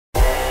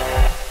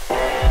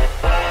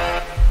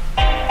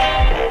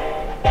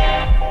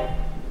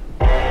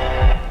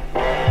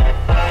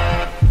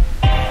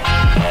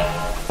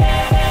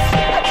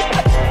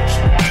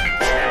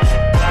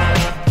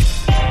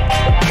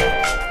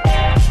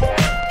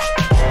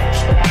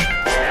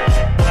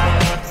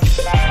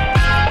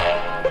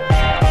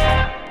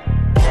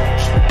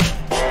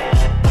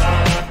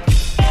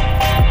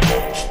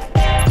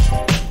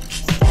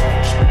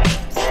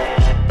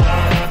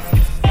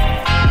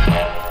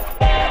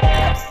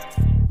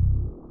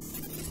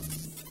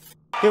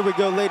Here we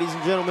go, ladies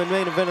and gentlemen,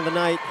 main event of the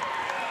night.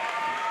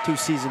 Two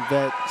seasoned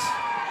vets.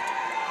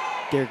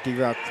 Derrick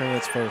D-Rock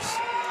Krantz versus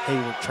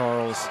Hayward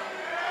Charles.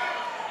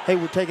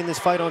 Hayward taking this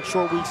fight on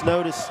short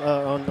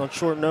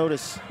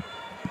notice.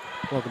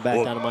 Welcome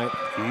back, Dynamite.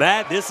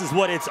 Matt, this is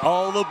what it's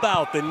all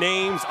about. The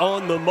names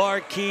on the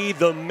marquee,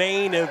 the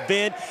main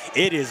event.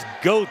 It is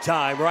go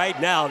time right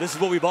now. This is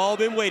what we've all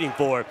been waiting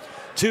for.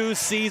 Two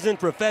seasoned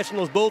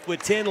professionals, both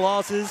with 10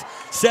 losses,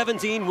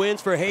 17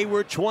 wins for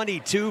Hayward,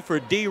 22 for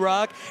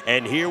D-Rock.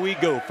 And here we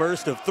go,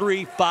 first of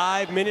 3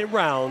 5-minute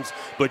rounds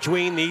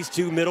between these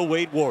two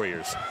middleweight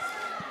warriors.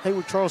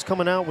 Hayward Charles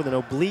coming out with an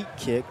oblique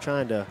kick,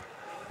 trying to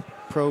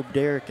probe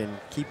Derrick and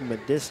keep him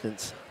at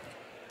distance,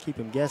 keep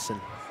him guessing.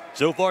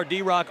 So far,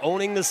 D-Rock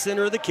owning the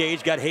center of the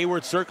cage, got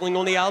Hayward circling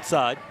on the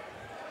outside.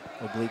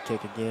 Oblique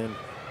kick again.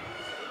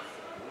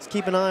 Let's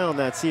keep an eye on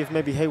that, see if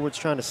maybe Hayward's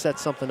trying to set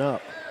something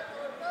up.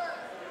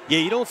 Yeah,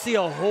 you don't see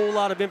a whole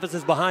lot of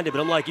emphasis behind it, but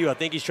I'm like you. I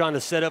think he's trying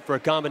to set up for a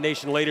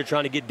combination later,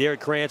 trying to get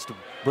Derrick Krantz to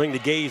bring the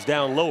gaze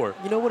down lower.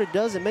 You know what it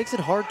does? It makes it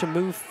hard to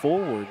move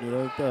forward. You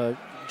know,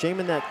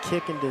 jamming that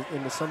kick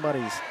into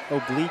somebody's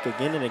oblique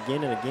again and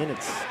again and again.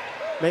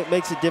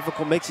 Makes it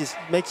difficult. Makes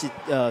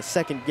you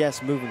second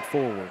guess moving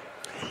forward.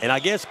 And I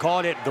guess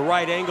caught at the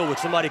right angle with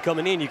somebody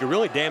coming in, you could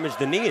really damage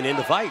the knee and end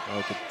the fight. Oh,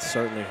 it could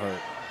certainly hurt.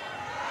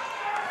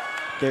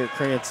 Derrick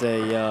Krantz,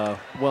 a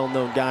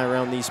well-known guy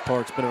around these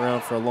parts, been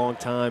around for a long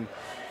time,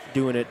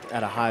 doing it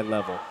at a high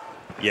level.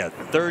 Yeah,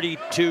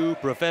 32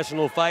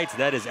 professional fights.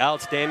 That is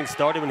outstanding.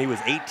 Started when he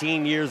was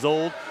 18 years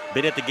old.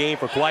 Been at the game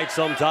for quite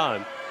some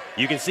time.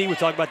 You can see we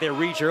talked about that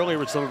reach earlier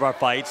with some of our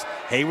fights.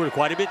 Hayward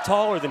quite a bit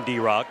taller than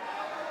D-Rock.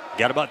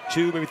 Got about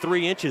 2, maybe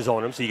 3 inches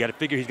on him, so you got to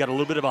figure he's got a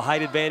little bit of a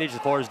height advantage as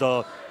far as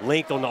the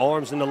length on the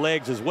arms and the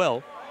legs as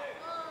well.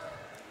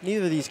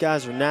 Neither of these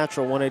guys are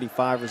natural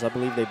 185ers. I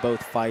believe they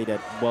both fight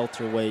at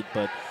welterweight,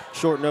 but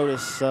short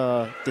notice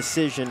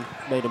decision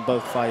made them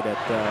both fight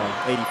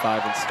at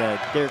 85 instead.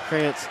 Derrick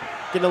Krantz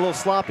getting a little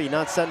sloppy,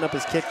 not setting up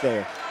his kick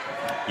there.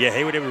 Yeah,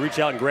 Hayward able to reach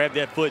out and grab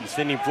that foot and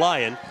send him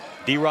flying.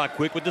 D-Rock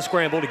quick with the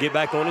scramble to get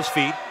back on his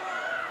feet.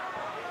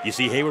 You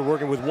see Hayward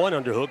working with one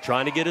underhook,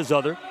 trying to get his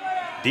other.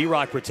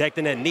 D-Rock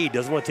protecting that knee,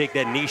 doesn't want to take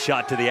that knee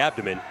shot to the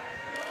abdomen.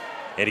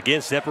 And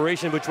again,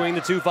 separation between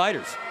the two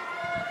fighters.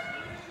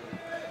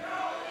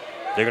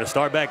 They're going to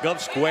start back up,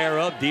 square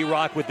up.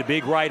 D-Rock with the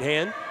big right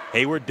hand.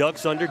 Hayward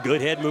ducks under,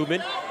 good head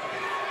movement.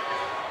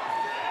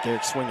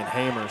 Derrick swinging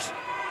hammers.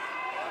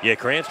 Yeah,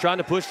 Krantz trying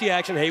to push the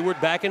action.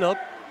 Hayward backing up.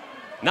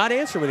 Not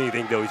answering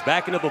anything, though. He's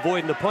backing up,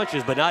 avoiding the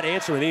punches, but not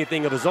answering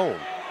anything of his own.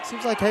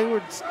 Seems like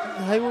Hayward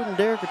and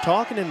Derrick are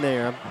talking in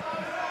there. I'm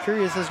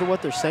curious as to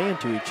what they're saying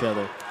to each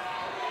other.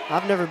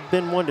 I've never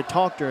been one to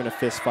talk during a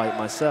fist fight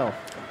myself.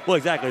 Well,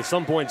 exactly. At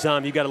some point in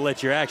time, you got to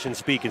let your actions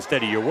speak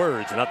instead of your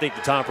words. And I think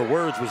the time for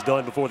words was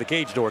done before the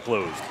cage door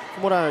closed.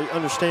 From what I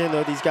understand,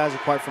 though, these guys are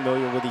quite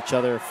familiar with each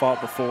other,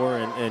 fought before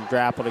and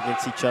grappled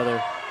against each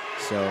other.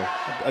 So,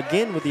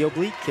 again, with the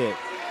oblique kick.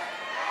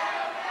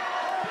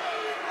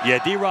 Yeah,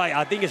 D-Rock,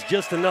 I think it's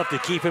just enough to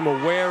keep him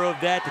aware of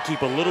that, to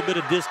keep a little bit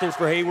of distance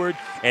for Hayward.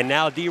 And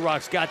now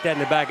D-Rock's got that in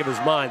the back of his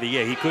mind that,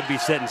 yeah, he could be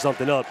setting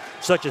something up.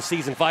 Such a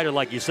seasoned fighter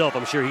like yourself,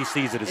 I'm sure he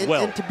sees it as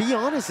well. And to be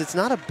honest, it's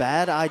not a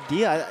bad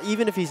idea.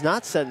 Even if he's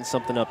not setting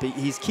something up,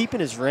 he's keeping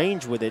his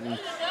range with it. And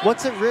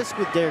what's at risk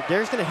with Derrick?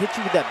 Derrick's going to hit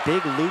you with that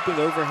big looping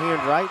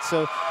overhand right.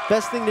 So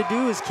best thing to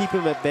do is keep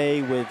him at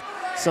bay with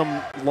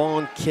some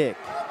long kick.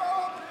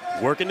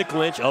 Working the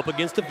clinch up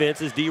against the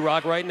fence is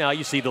D-Rock right now.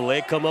 You see the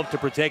leg come up to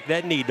protect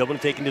that knee. Double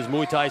taking his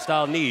Muay Thai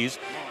style knees.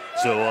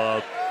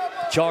 So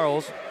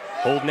Charles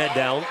holding that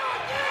down.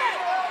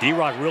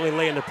 D-Rock really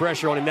laying the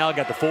pressure on him now.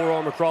 Got the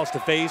forearm across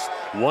the face.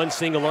 One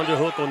single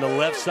underhook on the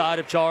left side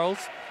of Charles.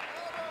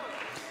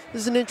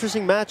 This is an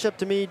interesting matchup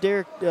to me.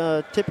 Derrick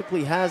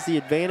typically has the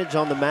advantage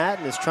on the mat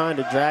and is trying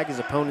to drag his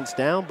opponents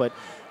down, but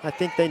I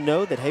think they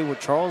know that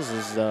Hayward Charles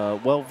is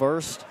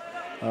well-versed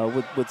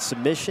with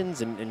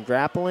submissions and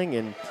grappling,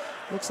 and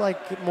looks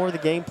like more of the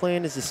game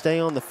plan is to stay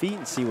on the feet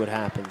and see what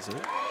happens.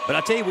 But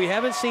I tell you, we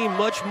haven't seen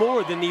much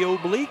more than the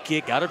oblique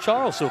kick out of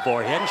Charles so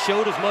far. He hadn't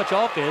showed as much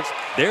offense.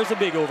 There's a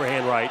big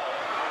overhand right.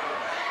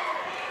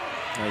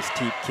 Nice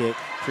teep kick,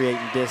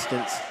 creating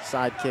distance,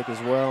 side kick as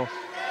well.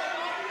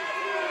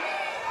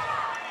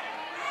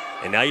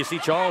 And now you see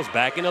Charles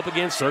backing up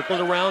again,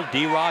 circling around.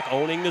 D-Rock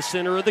owning the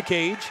center of the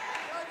cage,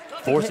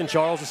 forcing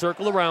Charles to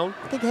circle around.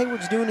 I think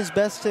Hayward's doing his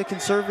best to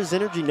conserve his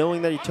energy,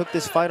 knowing that he took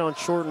this fight on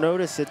short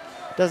notice. It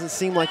doesn't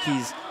seem like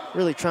he's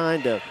really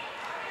trying to.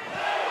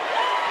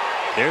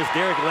 There's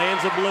Derrick,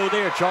 lands a blow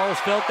there. Charles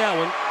felt that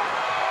one.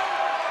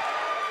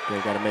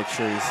 They got to make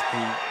sure he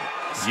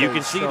You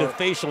can see the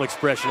facial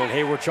expression on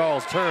Hayward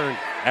Charles' turn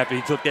after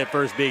he took that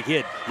first big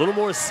hit. A little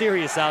more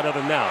serious out of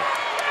him now.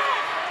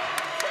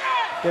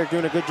 Derrick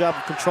doing a good job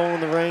of controlling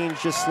the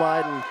range, just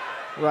sliding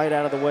right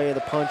out of the way of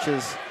the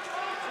punches.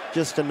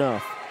 Just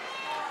enough.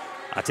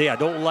 I tell you, I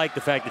don't like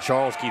the fact that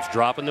Charles keeps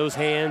dropping those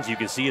hands. You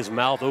can see his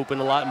mouth open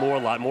a lot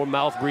more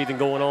mouth breathing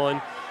going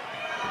on.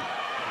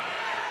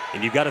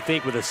 And you've got to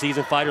think with a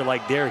seasoned fighter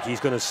like Derrick, he's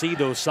going to see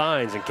those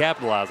signs and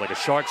capitalize like a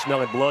shark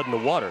smelling blood in the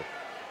water.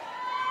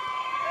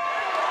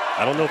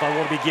 I don't know if I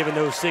want to be giving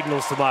those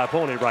signals to my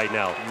opponent right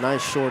now.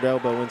 Nice short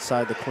elbow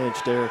inside the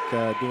clinch. Derrick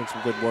doing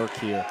some good work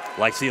here.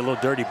 Like see a little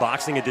dirty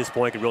boxing at this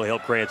point could really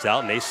help Krantz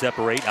out, and they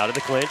separate out of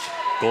the clinch.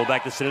 Going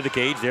back to the center of the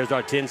cage. There's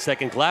our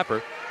 10-second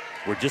clapper.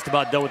 We're just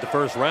about done with the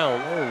first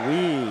round.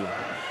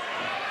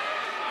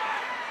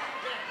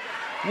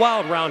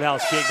 Wild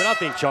roundhouse kick, but I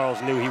think Charles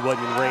knew he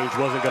wasn't in range,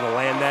 wasn't going to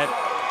land that.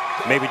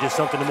 Maybe just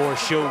something to more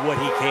show what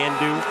he can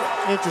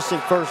do. Interesting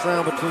first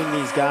round between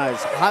these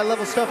guys.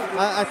 High-level stuff.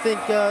 I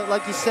think,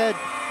 like you said,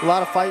 a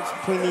lot of fights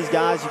between these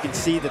guys. You can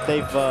see that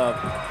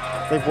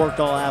they've worked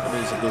all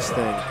avenues of this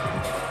thing.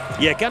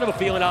 Yeah, kind of a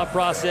feeling out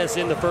process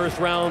in the first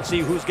round, see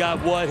who's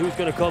got what, who's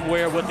going to come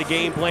where, what the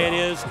game plan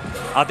is.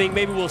 I think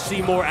maybe we'll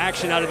see more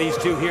action out of these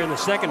two here in the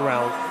second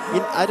round.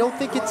 I don't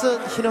think it's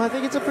I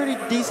think it's a pretty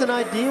decent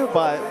idea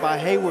by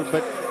Hayward,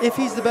 but if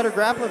he's the better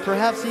grappler,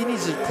 perhaps he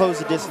needs to close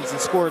the distance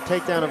and score a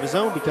takedown of his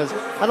own, because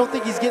I don't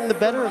think he's getting the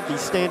better of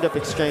these stand-up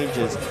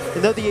exchanges.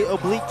 And though the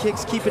oblique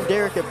kicks keeping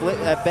Derrick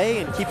at bay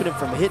and keeping him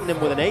from hitting him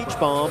with an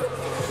H-bomb,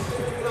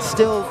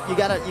 still, you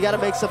gotta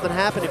make something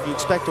happen if you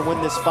expect to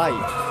win this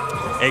fight.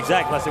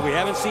 Exactly. I said we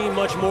haven't seen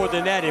much more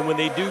than that, and when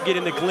they do get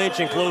in the clinch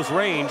and close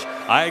range,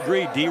 I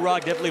agree.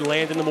 D-Rock definitely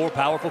landing the more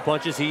powerful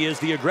punches. He is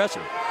the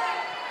aggressor.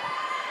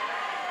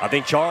 I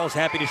think Charles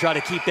happy to try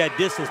to keep that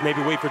distance,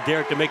 maybe wait for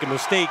Derrick to make a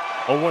mistake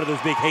on one of those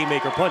big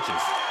haymaker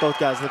punches. Both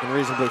guys looking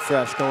reasonably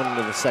fresh going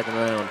into the second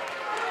round.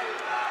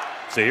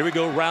 So here we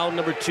go, round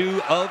number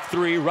 2 of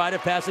 3, rite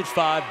of passage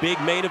 5, big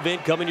main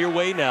event coming your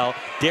way now.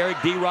 Derrick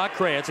D-Rock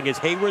Krantz against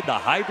Hayward, the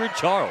hybrid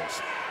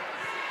Charles.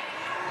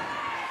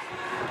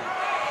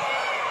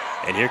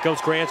 And here comes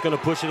Krantz, going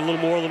to push it a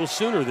little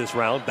sooner this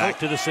round, back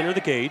to the center of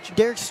the cage.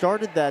 Derrick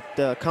started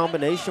that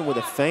combination with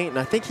a feint, and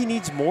I think he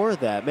needs more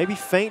of that. Maybe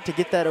feint to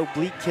get that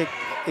oblique kick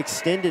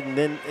extended, and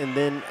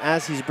then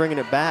as he's bringing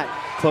it back,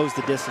 close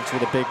the distance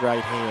with a big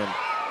right hand.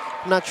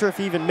 I'm not sure if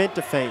he even meant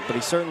to feint, but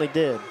he certainly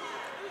did.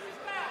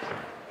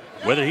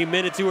 Whether he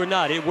meant it to or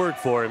not, it worked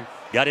for him.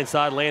 Got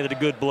inside, landed a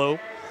good blow.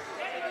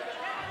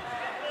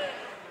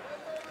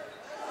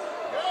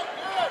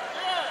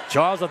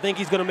 Charles, I think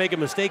he's going to make a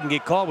mistake and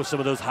get caught with some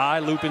of those high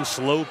looping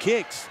slow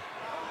kicks.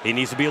 He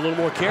needs to be a little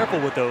more careful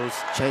with those.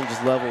 Changes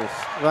levels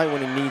right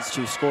when he needs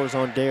to. Scores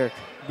on Derrick.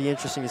 Be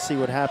interesting to see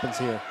what happens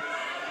here.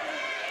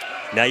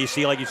 Now you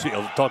see, like you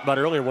talked about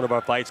earlier in one of our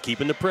fights,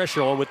 keeping the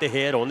pressure on with the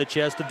head on the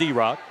chest of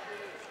D-Rock.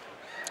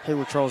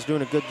 Hayward Charles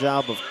doing a good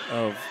job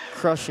of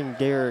crushing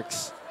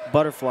Derrick's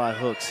butterfly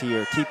hooks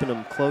here, keeping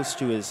him close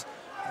to his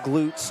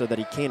glutes so that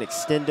he can't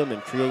extend them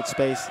and create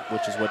space,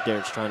 which is what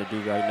Derrick's trying to do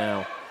right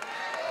now.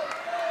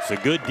 So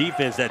good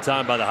defense that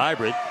time by the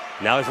hybrid.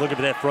 Now he's looking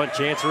for that front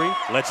chancery.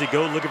 Lets it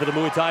go, looking for the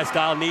Muay Thai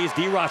style knees.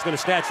 D-Rock's going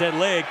to snatch that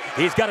leg.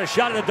 He's got a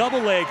shot at a double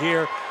leg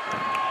here.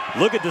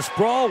 Look at the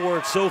sprawl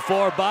work so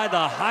far by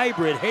the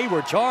hybrid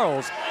Hayward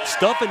Charles,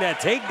 stuffing that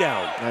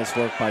takedown. Nice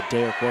work by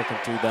Derrick working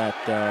through that.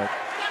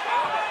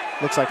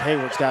 Looks like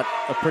Hayward's got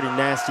a pretty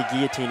nasty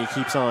guillotine. He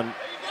keeps on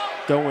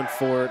going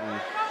for it,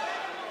 and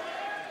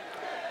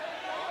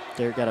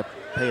Derrick got to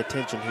pay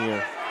attention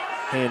here.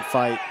 Hand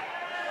fight,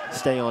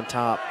 stay on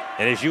top.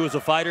 And as you as a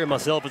fighter and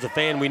myself as a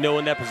fan, we know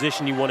in that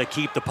position you want to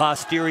keep the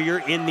posterior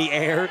in the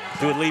air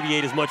to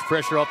alleviate as much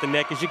pressure off the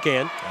neck as you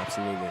can.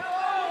 Absolutely.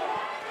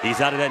 He's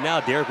out of that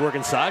now. Derrick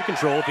working side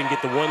control if he can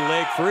get the one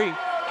leg free.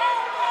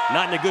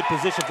 Not in a good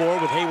position for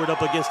it with Hayward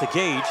up against the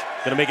cage.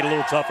 Going to make it a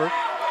little tougher.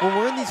 When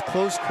we're in these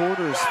close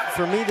quarters,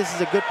 for me, this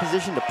is a good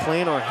position to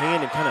plant our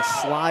hand and kind of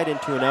slide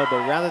into an elbow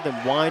rather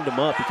than wind them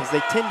up, because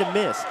they tend to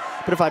miss.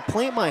 But if I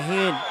plant my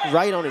hand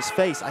right on his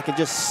face, I can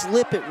just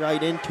slip it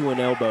right into an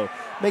elbow.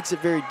 Makes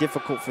it very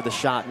difficult for the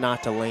shot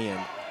not to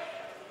land.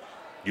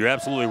 You're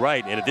absolutely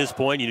right. And at this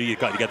point, you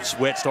got the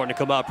sweat starting to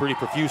come out pretty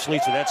profusely,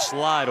 so that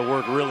slide will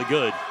work really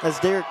good. As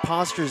Derrick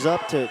postures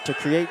up to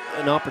create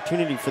an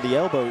opportunity for the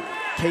elbow,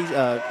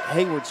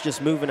 Hayward's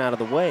just moving out of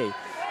the way.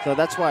 So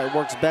that's why it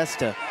works best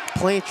to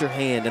plant your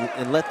hand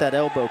and let that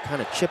elbow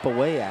kind of chip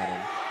away at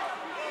him.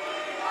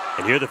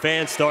 And here the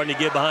fans starting to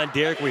get behind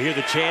Derrick. We hear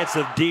the chants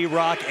of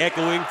D-Rock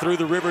echoing through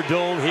the River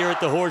Dome here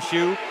at the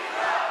Horseshoe.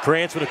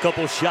 Krantz with a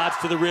couple shots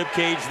to the rib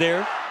cage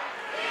there.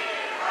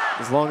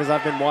 As long as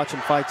I've been watching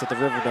fights at the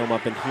Riverdome,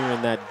 I've been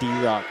hearing that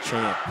D-Rock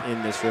chant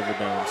in this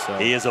Riverdome. So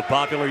he is a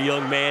popular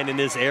young man in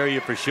this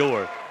area for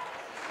sure.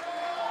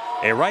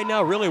 And right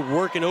now really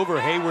working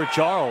over Hayward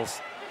Charles.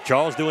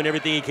 Charles doing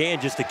everything he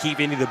can just to keep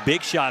any of the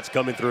big shots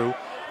coming through,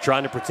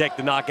 trying to protect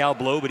the knockout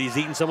blow, but he's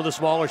eating some of the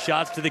smaller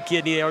shots to the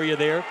kidney area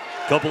there.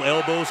 Couple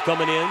elbows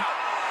coming in.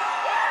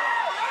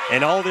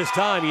 And all this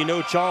time,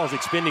 Charles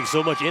expending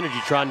so much energy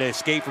trying to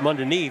escape from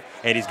underneath,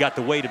 and he's got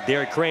the weight of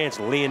Derrick Krantz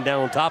laying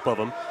down on top of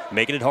him,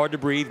 making it hard to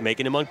breathe,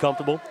 making him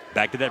uncomfortable.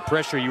 Back to that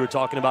pressure you were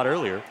talking about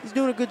earlier. He's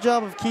doing a good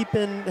job of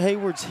keeping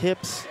Hayward's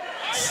hips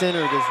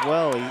centered as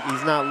well.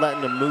 He's not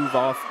letting him move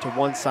off to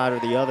one side or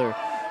the other.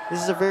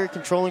 This is a very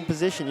controlling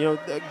position. You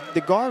know,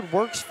 the guard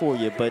works for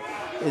you, but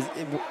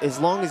as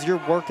long as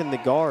you're working the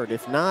guard.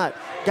 If not,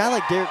 a guy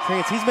like Derrick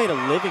Krantz, he's made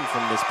a living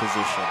from this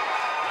position.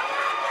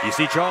 You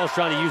see Charles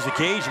trying to use the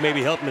cage,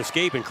 maybe help him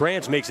escape, and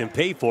Krantz makes him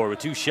pay for it with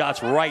 2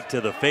 shots right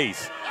to the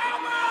face.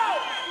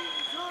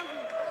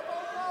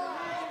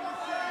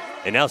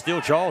 And now still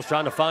Charles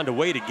trying to find a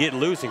way to get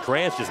loose, and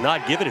Krantz just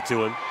not giving it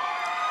to him.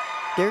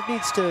 Derrick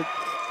needs to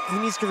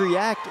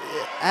react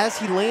as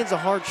he lands a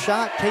hard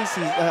shot.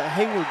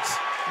 Hayward's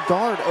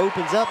guard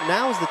opens up.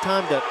 Now is the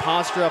time to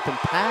posture up and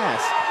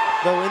pass.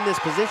 Though in this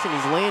position,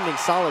 he's landing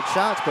solid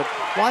shots, but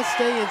why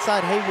stay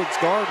inside Hayward's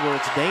guard where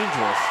it's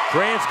dangerous?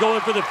 Krantz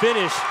going for the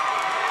finish.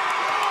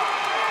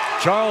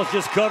 Charles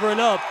just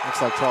covering up.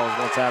 Looks like Charles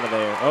wants out of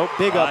there. Oh,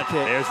 big up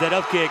kick. There's that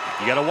up kick.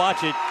 You got to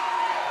watch it.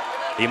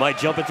 He might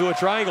jump into a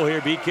triangle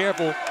here. Be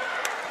careful.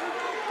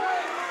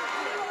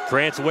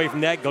 Krantz away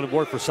from that. Going to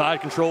work for side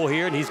control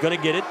here, and he's going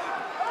to get it.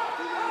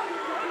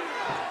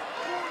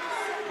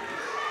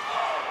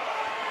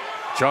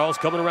 Charles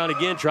coming around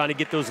again, trying to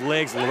get those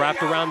legs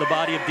wrapped around the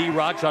body of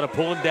D-Rock, trying to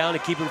pull him down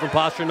and keep him from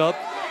posturing up.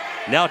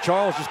 Now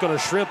Charles just going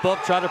to shrimp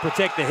up, try to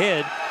protect the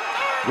head.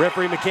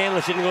 Referee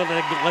McCandless isn't going to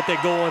let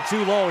that go on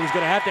too long. He's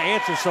going to have to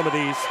answer some of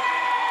these.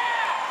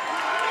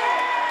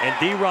 And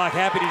D-Rock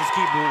happy to just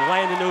keep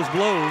landing those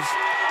blows,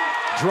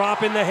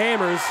 dropping the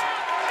hammers.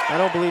 I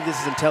don't believe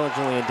this is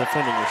intelligently in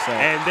defending yourself.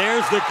 And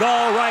there's the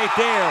call right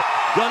there.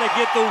 Gonna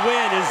get the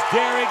win is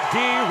Derrick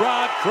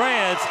D-Rock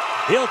Krantz.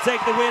 He'll take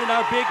the win in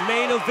our big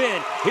main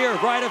event here,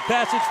 Rite of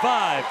Passage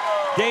 5.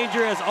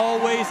 Danger, as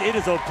always, it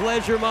is a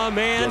pleasure, my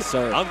man. Yes,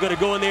 sir. I'm gonna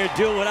go in there and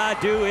do what I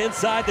do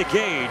inside the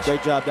cage.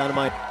 Great job,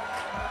 Dynamite.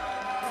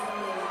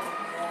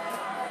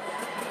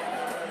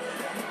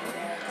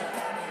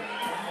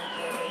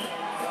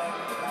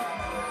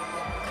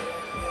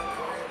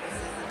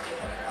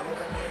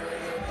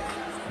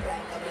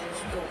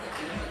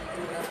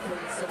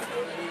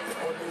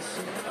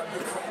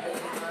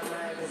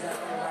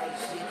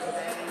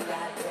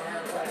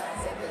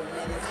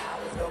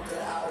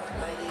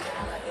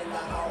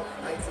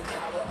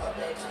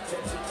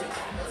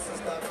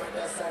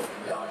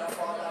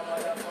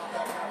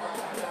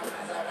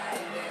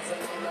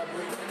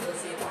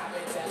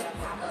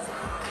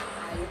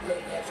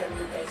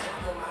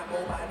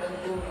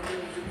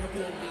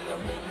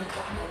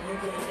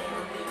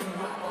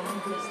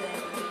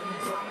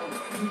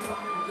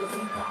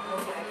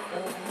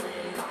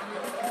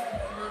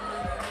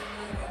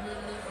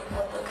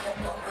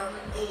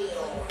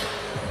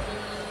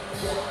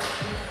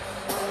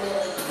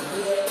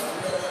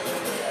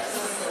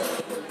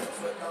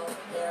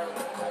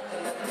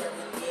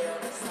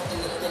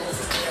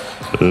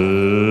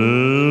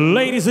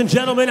 Ladies and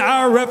gentlemen,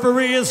 our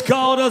referee has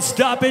called a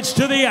stoppage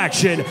to the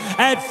action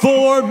at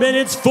 4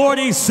 minutes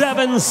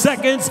 47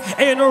 seconds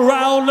in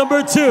round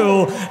number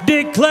 2,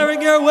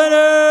 declaring your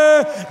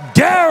winner,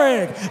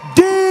 Derrick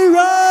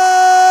D-Rock